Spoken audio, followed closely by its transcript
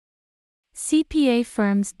CPA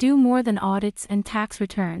firms do more than audits and tax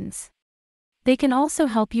returns. They can also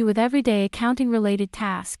help you with everyday accounting-related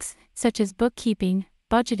tasks, such as bookkeeping,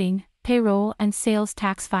 budgeting, payroll, and sales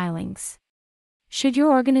tax filings. Should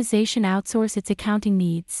your organization outsource its accounting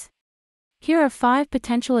needs? Here are 5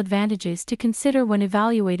 potential advantages to consider when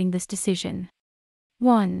evaluating this decision.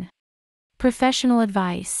 1. Professional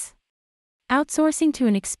advice. Outsourcing to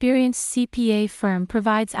an experienced CPA firm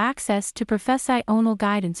provides access to professi onal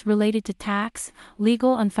guidance related to tax,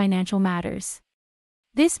 legal, and financial matters.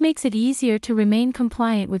 This makes it easier to remain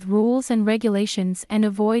compliant with rules and regulations and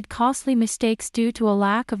avoid costly mistakes due to a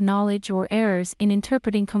lack of knowledge or errors in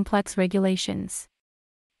interpreting complex regulations.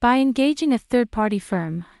 By engaging a third-party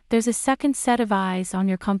firm, there's a second set of eyes on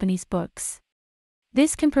your company's books.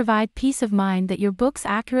 This can provide peace of mind that your books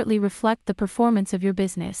accurately reflect the performance of your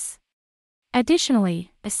business.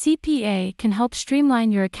 Additionally, a CPA can help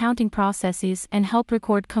streamline your accounting processes and help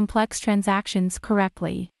record complex transactions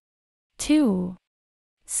correctly. 2.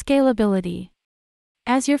 Scalability.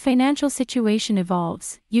 As your financial situation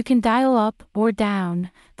evolves, you can dial up or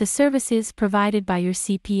down the services provided by your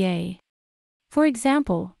CPA. For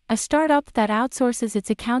example, a startup that outsources its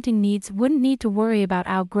accounting needs wouldn't need to worry about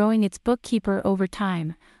outgrowing its bookkeeper over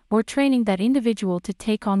time, or training that individual to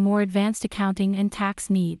take on more advanced accounting and tax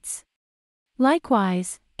needs.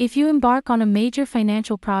 Likewise, if you embark on a major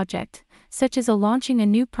financial project, such as launching a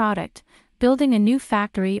new product, building a new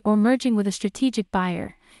factory, or merging with a strategic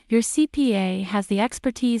buyer, your CPA has the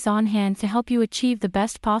expertise on hand to help you achieve the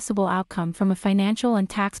best possible outcome from a financial and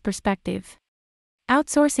tax perspective.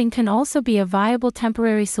 Outsourcing can also be a viable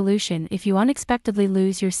temporary solution if you unexpectedly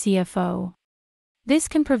lose your CFO. This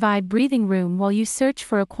can provide breathing room while you search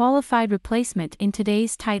for a qualified replacement in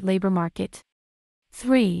today's tight labor market.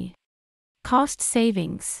 3. Cost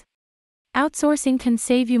savings. Outsourcing can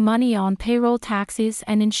save you money on payroll taxes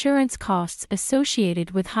and insurance costs associated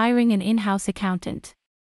with hiring an in-house accountant.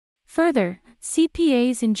 Further,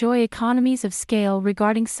 CPAs enjoy economies of scale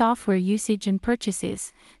regarding software usage and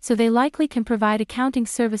purchases, so they likely can provide accounting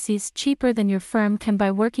services cheaper than your firm can by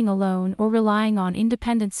working alone or relying on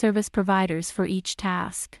independent service providers for each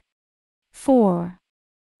task. 4.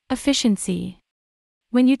 Efficiency.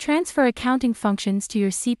 When you transfer accounting functions to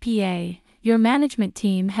your CPA, your management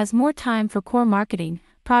team has more time for core marketing,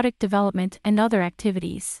 product development, and other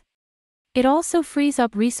activities. It also frees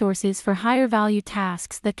up resources for higher-value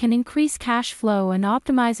tasks that can increase cash flow and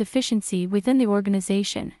optimize efficiency within the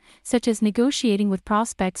organization, such as negotiating with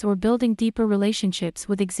prospects or building deeper relationships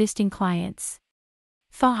with existing clients.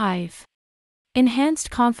 5. Enhanced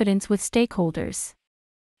confidence with stakeholders.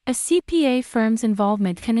 A CPA firm's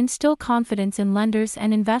involvement can instill confidence in lenders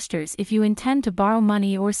and investors if you intend to borrow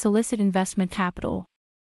money or solicit investment capital.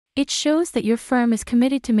 It shows that your firm is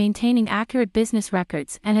committed to maintaining accurate business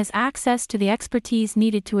records and has access to the expertise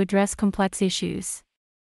needed to address complex issues.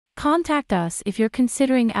 Contact us if you're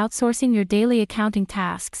considering outsourcing your daily accounting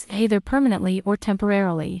tasks, either permanently or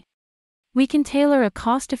temporarily. We can tailor a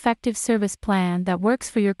cost-effective service plan that works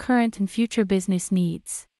for your current and future business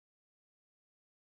needs.